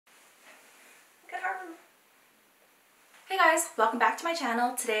guys, welcome back to my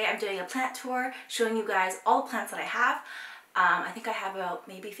channel. Today I'm doing a plant tour showing you guys all the plants that I have. I think I have about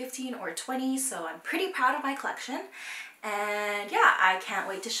maybe 15 or 20, so I'm pretty proud of my collection. And yeah, I can't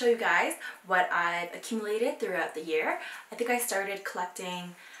wait to show you guys what I've accumulated throughout the year. I think I started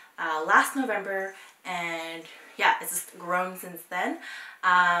collecting last November, and yeah, it's just grown since then.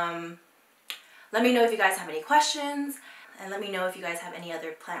 Let me know if you guys have any questions, and let me know if you guys have any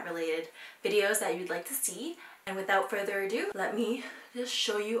other plant related videos that you'd like to see. And without further ado, let me just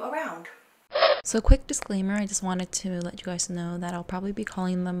show you around. So quick disclaimer, I just wanted to let you guys know that I'll probably be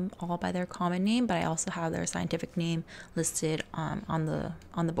calling them all by their common name, but I also have their scientific name listed on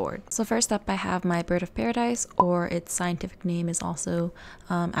the board. So first up I have my bird of paradise, or its scientific name is also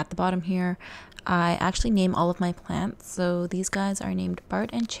at the bottom here. I actually name all of my plants, so these guys are named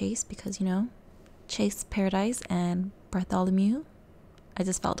Bart and Chase because, you know, Chase Paradise and Bartholomew. I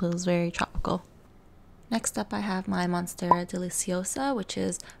just felt it was very tropical. Next up I have my Monstera deliciosa, which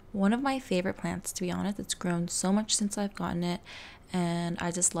is one of my favorite plants, to be honest. It's grown so much since I've gotten it, and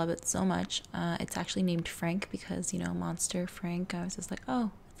I just love it so much. It's actually named Frank because, you know, Monster Frank. I was just like,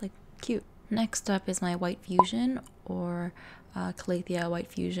 oh, it's like cute. Next up is my White Fusion, or Calathea White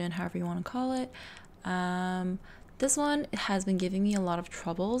Fusion, however you want to call it. This one has been giving me a lot of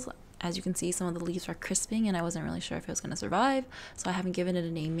troubles. As you can see, some of the leaves are crisping and I wasn't really sure if it was going to survive, so I haven't given it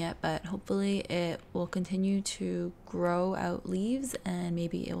a name yet, but hopefully it will continue to grow out leaves and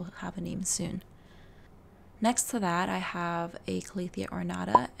maybe it will have a name soon. Next to that, I have a Calathea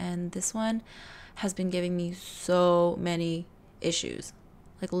ornata, and this one has been giving me so many issues.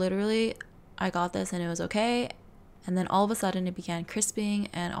 Like literally, I got this and it was okay, and then all of a sudden it began crisping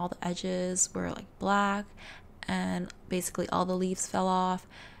and all the edges were like black and basically all the leaves fell off.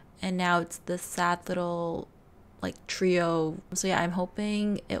 And now it's this sad little like trio. So yeah, I'm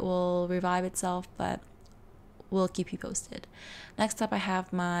hoping it will revive itself, but we'll keep you posted. Next up I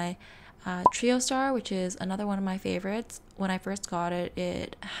have my Trio Star, which is another one of my favorites. When I first got it,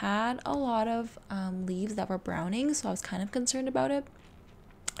 it had a lot of leaves that were browning, so I was kind of concerned about it.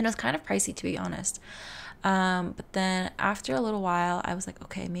 And it was kind of pricey, to be honest. But then after a little while, I was like,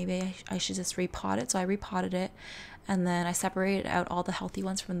 okay, maybe I should just repot it. So I repotted it, and then I separated out all the healthy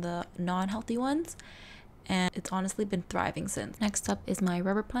ones from the non-healthy ones, and it's honestly been thriving since. Next up is my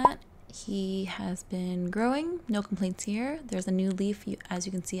rubber plant. He has been growing, no complaints here. There's a new leaf, as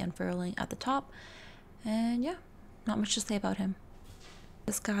you can see, unfurling at the top, and yeah, not much to say about him.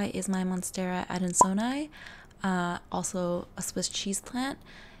 This guy is my Monstera adansonii, also a Swiss cheese plant.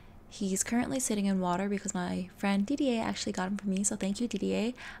 He's currently sitting in water because my friend Didier actually got him for me, so thank you,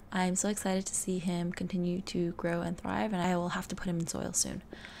 Didier. I'm so excited to see him continue to grow and thrive, and I will have to put him in soil soon.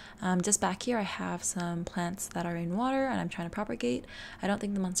 Just back here I have some plants that are in water and I'm trying to propagate. I don't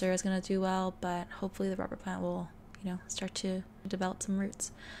think the Monstera is going to do well, but hopefully the rubber plant will, you know, start to develop some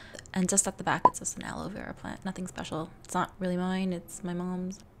roots. And just at the back it's just an aloe vera plant, nothing special. It's not really mine, it's my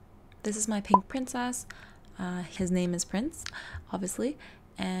mom's. This is my pink princess. His name is Prince, obviously.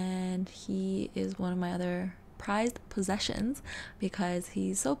 And he is one of my other prized possessions because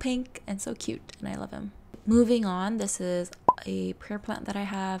he's so pink and so cute and I love him. Moving on, this is a prayer plant that I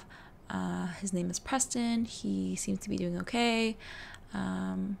have. His name is Preston. He seems to be doing okay.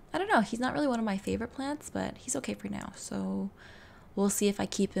 I don't know, he's not really one of my favorite plants, but he's okay for now, so we'll see if I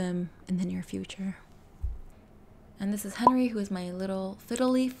keep him in the near future. And this is Henry, who is my little fiddle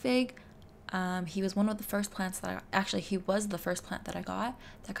leaf fig. He was one of the first plants that he was the first plant that I got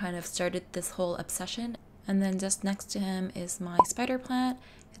that kind of started this whole obsession. And then just next to him is my spider plant.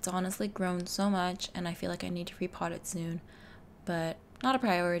 It's honestly grown so much and I feel like I need to repot it soon, but not a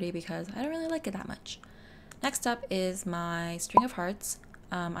priority because I don't really like it that much. Next up is my string of hearts.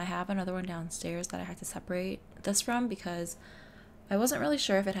 I have another one downstairs that I had to separate this from because I wasn't really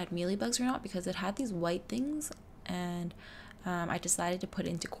sure if it had mealybugs or not, because it had these white things, and I decided to put it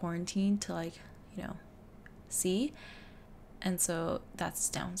into quarantine to, like, you know, see. And so that's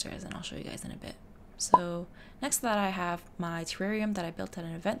downstairs and I'll show you guys in a bit. So next to that I have my terrarium that I built at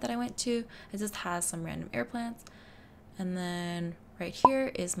an event that I went to. It just has some random air plants. And then right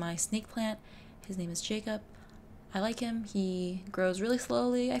here is my snake plant. His name is Jacob. I like him. He grows really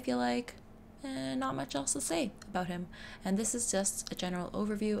slowly, I feel like, and not much else to say about him. And this is just a general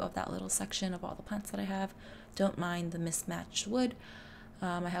overview of that little section of all the plants that I have. Don't mind the mismatched wood.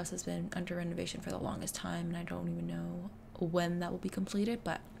 My house has been under renovation for the longest time and I don't even know when that will be completed,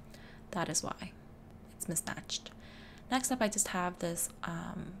 but that is why it's mismatched. Next up I just have this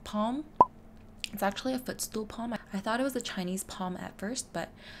palm. It's actually a footstool palm. I thought it was a Chinese palm at first, but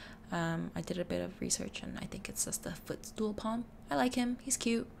I did a bit of research and I think it's just a footstool palm. I like him, he's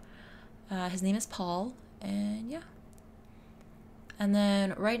cute. His name is Paul, and yeah. And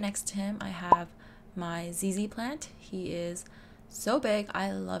then right next to him, I have my ZZ plant. He is so big.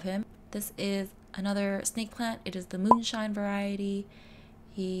 I love him. This is another snake plant. It is the moonshine variety.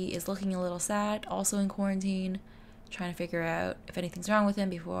 He is looking a little sad, also in quarantine, trying to figure out if anything's wrong with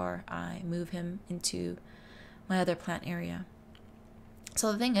him before I move him into my other plant area.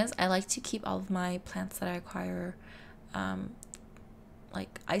 So the thing is, I like to keep all of my plants that I acquire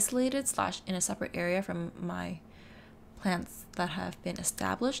like isolated / in a separate area from my plants that have been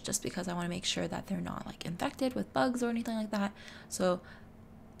established, just because I want to make sure that they're not like infected with bugs or anything like that. So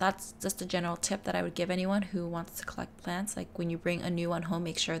that's just a general tip that I would give anyone who wants to collect plants. Like when you bring a new one home,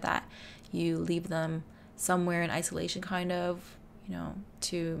 make sure that you leave them somewhere in isolation, kind of, you know,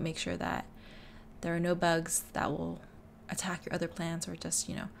 to make sure that there are no bugs that will attack your other plants, or just,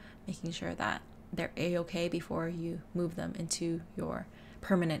 you know, making sure that they're a-okay before you move them into your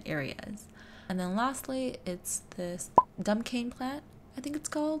permanent areas. And then lastly, it's this dumb cane plant, I think it's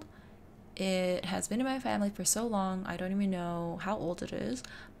called. It has been in my family for so long, I don't even know how old it is,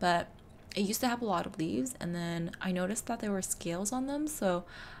 but it used to have a lot of leaves, and then I noticed that there were scales on them, so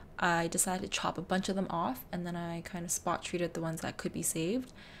I decided to chop a bunch of them off, and then I kind of spot treated the ones that could be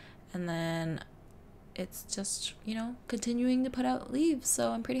saved, and then it's just, you know, continuing to put out leaves,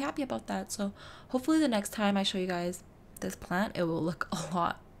 so I'm pretty happy about that. So hopefully the next time I show you guys this plant, it will look a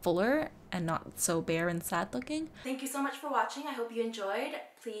lot fuller and not so bare and sad looking. Thank you so much for watching. I hope you enjoyed.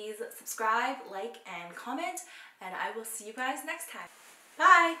 Please subscribe, like, and comment, and I will see you guys next time.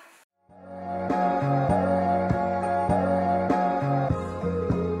 Bye!